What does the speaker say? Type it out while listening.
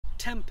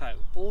tempo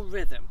or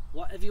rhythm,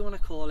 whatever you want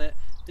to call it,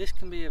 this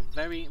can be a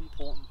very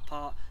important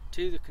part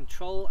to the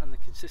control and the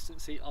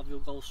consistency of your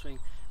golf swing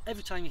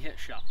every time you hit a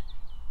shot.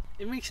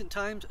 In recent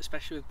times,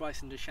 especially with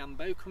Bryson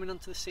DeChambeau coming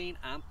onto the scene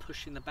and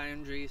pushing the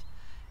boundaries,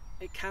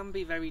 it can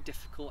be very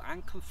difficult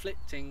and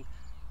conflicting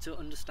to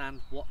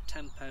understand what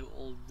tempo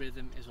or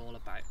rhythm is all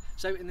about.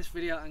 So in this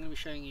video I'm going to be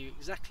showing you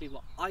exactly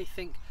what I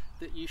think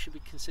that you should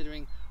be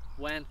considering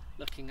when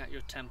looking at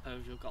your tempo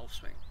of your golf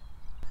swing.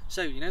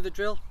 So you know the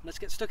drill, let's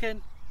get stuck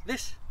in.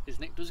 This is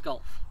Nick Does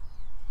Golf.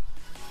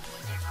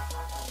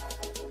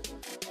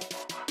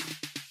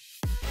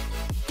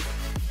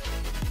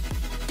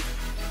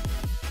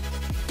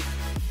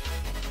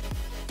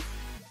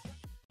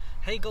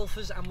 Hey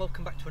golfers, and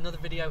welcome back to another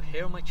video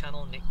here on my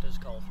channel, Nick Does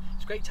Golf.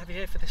 It's great to have you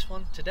here for this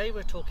one. Today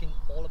we're talking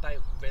all about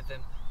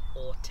rhythm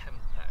or tempo.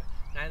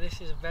 Now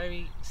this is a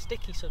very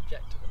sticky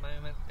subject at the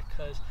moment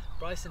because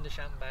Bryson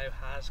DeChambeau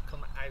has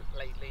come out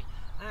lately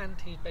and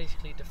he's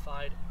basically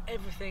defied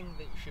everything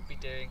that you should be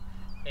doing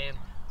in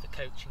the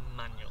coaching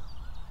manual.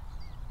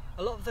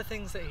 A lot of the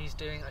things that he's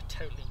doing I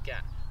totally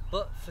get,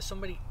 but for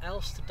somebody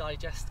else to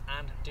digest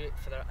and do it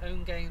for their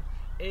own game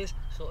is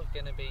sort of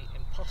going to be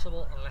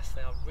impossible unless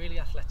they are really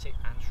athletic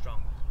and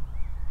strong.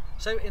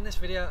 So in this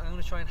video I'm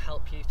going to try and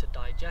help you to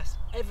digest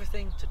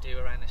everything to do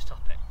around this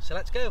topic. So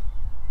let's go!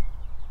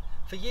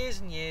 For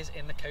years and years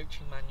in the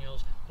coaching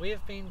manuals we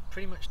have been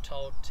pretty much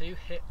told to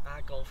hit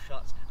our golf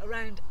shots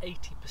around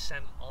 80%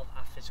 of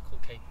our physical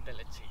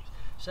capabilities.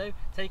 So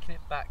taking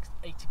it back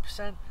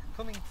 80%,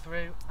 coming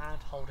through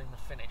and holding the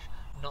finish,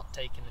 not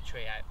taking the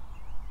tree out.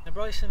 Now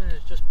Bryson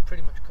has just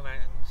pretty much come out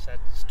and said,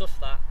 stuff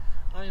that,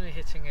 I'm going to be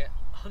hitting it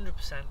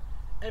 100%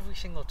 every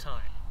single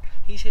time.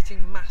 He's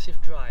hitting massive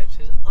drives,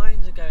 his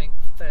irons are going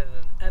further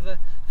than ever.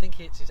 I think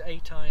he hits his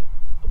 8-iron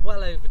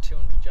well over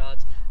 200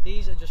 yards.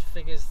 These are just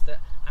figures that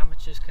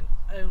amateurs can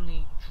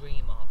only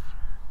dream of.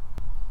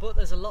 But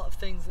there's a lot of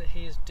things that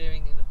he is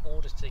doing in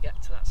order to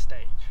get to that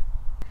stage.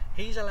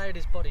 He's allowed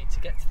his body to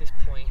get to this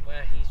point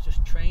where he's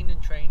just trained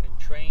and trained and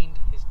trained.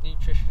 His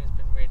nutrition has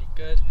been really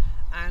good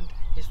and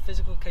his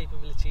physical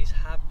capabilities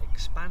have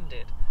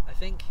expanded. I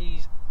think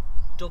he's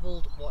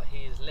doubled what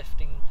he is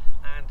lifting,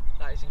 and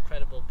that is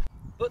incredible.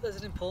 But there's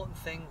an important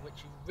thing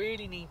which you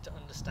really need to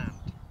understand.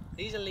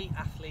 These elite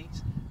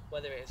athletes,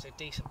 whether it's a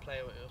decent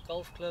player at a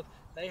golf club,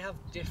 they have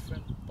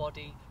different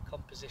body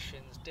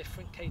compositions,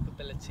 different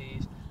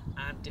capabilities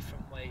and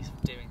different ways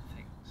of doing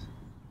things.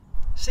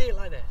 See it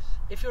like this: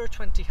 if you're a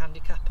 20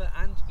 handicapper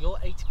and your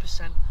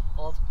 80%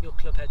 of your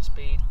club head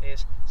speed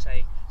is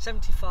say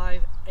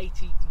 75,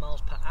 80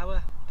 miles per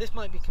hour, this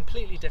might be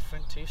completely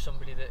different to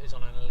somebody that is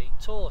on an elite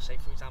tour, say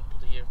for example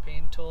the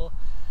European tour.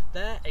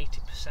 Their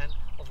 80%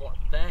 of what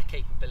their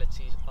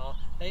capabilities are,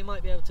 they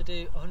might be able to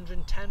do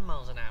 110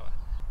 miles an hour.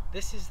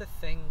 This is the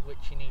thing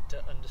which you need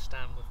to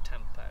understand with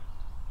tempo.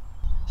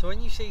 So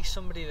when you see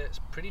somebody that's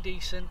pretty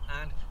decent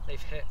and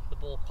they've hit the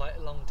ball quite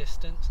a long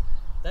distance,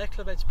 their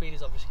club head speed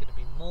is obviously going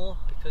to be more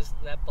because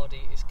their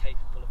body is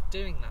capable of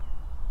doing that.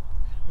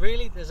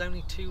 Really, there's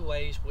only two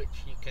ways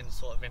which you can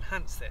sort of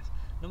enhance this.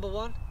 Number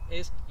one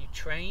is you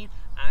train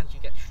and you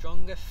get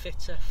stronger,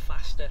 fitter,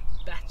 faster,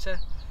 better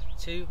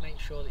to make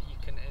sure that you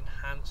can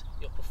enhance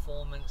your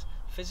performance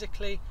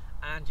physically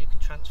and you can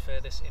transfer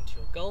this into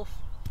your golf.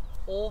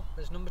 Or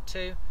there's number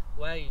two,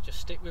 where you just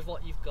stick with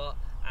what you've got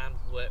and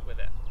work with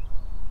it.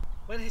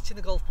 When hitting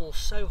the golf ball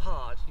so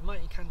hard, you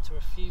might encounter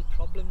a few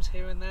problems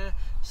here and there,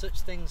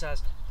 such things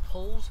as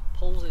pulls.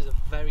 Pulls is a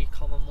very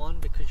common one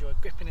because you're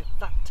gripping it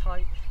that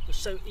tight, you're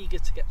so eager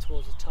to get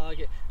towards the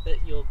target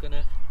that you're going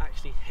to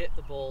actually hit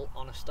the ball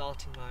on a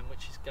starting line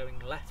which is going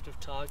left of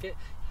target.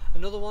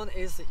 Another one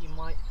is that you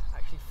might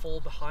actually fall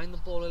behind the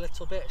ball a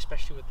little bit,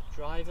 especially with the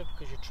driver,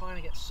 because you're trying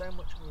to get so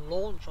much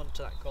launch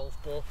onto that golf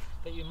ball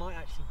that you might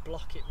actually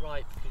block it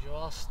right because you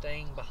are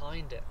staying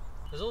behind it.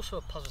 There's also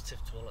a positive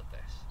to all of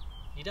this.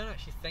 You don't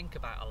actually think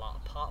about a lot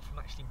apart from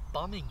actually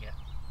bombing it.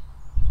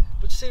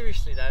 But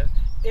seriously though,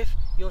 if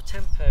your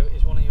tempo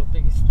is one of your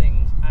biggest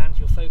things and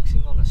you're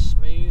focusing on a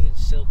smooth and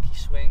silky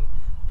swing,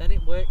 then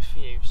it works for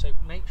you, so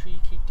make sure you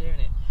keep doing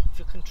it. If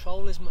your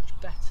control is much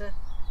better,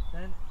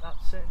 then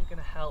that's certainly going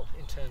to help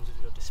in terms of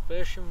your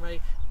dispersion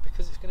rate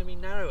because it's going to be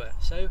narrower,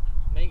 so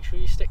make sure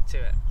you stick to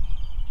it.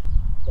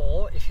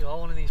 Or if you are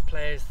one of these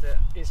players that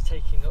is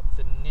taking up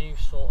the new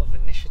sort of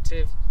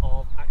initiative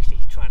of actually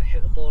trying to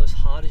hit the ball as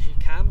hard as you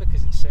can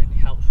because it certainly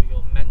helps with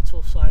your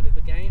mental side of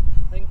the game,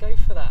 then go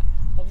for that.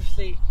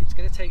 Obviously it's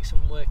going to take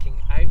some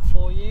working out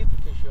for you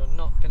because you're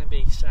not going to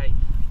be, say,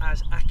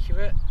 as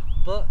accurate,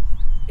 but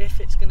if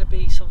it's going to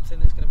be something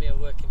that's going to be a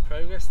work in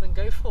progress, then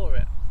go for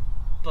it.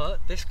 But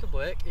this could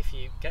work if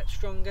you get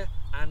stronger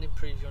and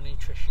improve your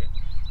nutrition.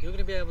 You're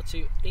going to be able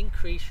to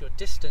increase your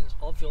distance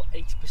of your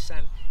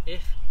 80%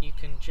 if you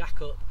can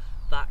jack up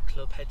that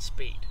club head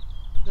speed.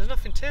 There's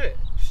nothing to it,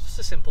 it's just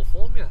a simple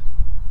formula.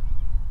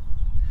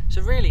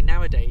 So really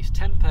nowadays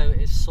tempo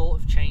is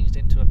sort of changed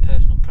into a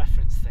personal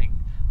preference thing.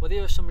 Whether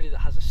you're somebody that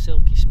has a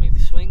silky smooth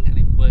swing and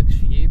it works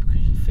for you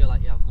because you feel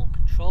like you have more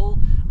control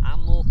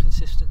and more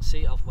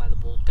consistency of where the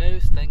ball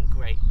goes, then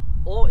great.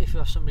 or if you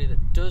are somebody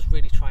that does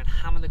really try and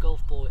hammer the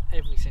golf ball with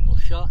every single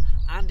shot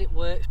and it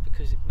works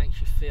because it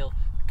makes you feel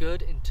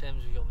good in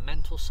terms of your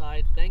mental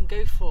side, then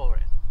go for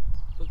it.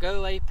 But go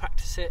away,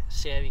 practice it,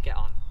 see how you get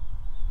on.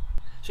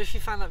 So if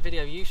you found that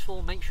video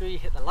useful, make sure you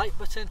hit the like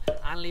button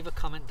and leave a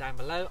comment down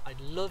below.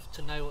 I'd love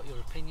to know what your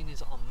opinion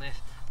is on this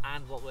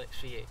and what works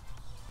for you.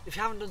 If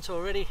you haven't done so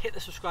already, hit the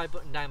subscribe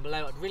button down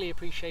below. I'd really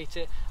appreciate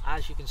it,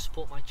 as you can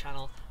support my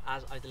channel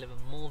as I deliver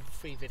more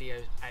free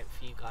videos out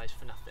for you guys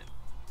for nothing.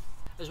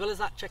 As well as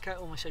that, check out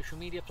all my social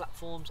media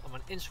platforms. I'm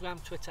on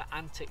Instagram, Twitter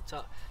and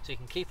TikTok, so you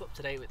can keep up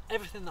to date with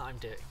everything that I'm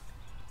doing.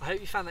 I hope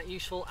you found that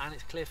useful and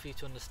it's clear for you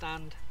to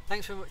understand.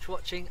 Thanks very much for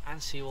watching,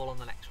 and see you all on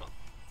the next one.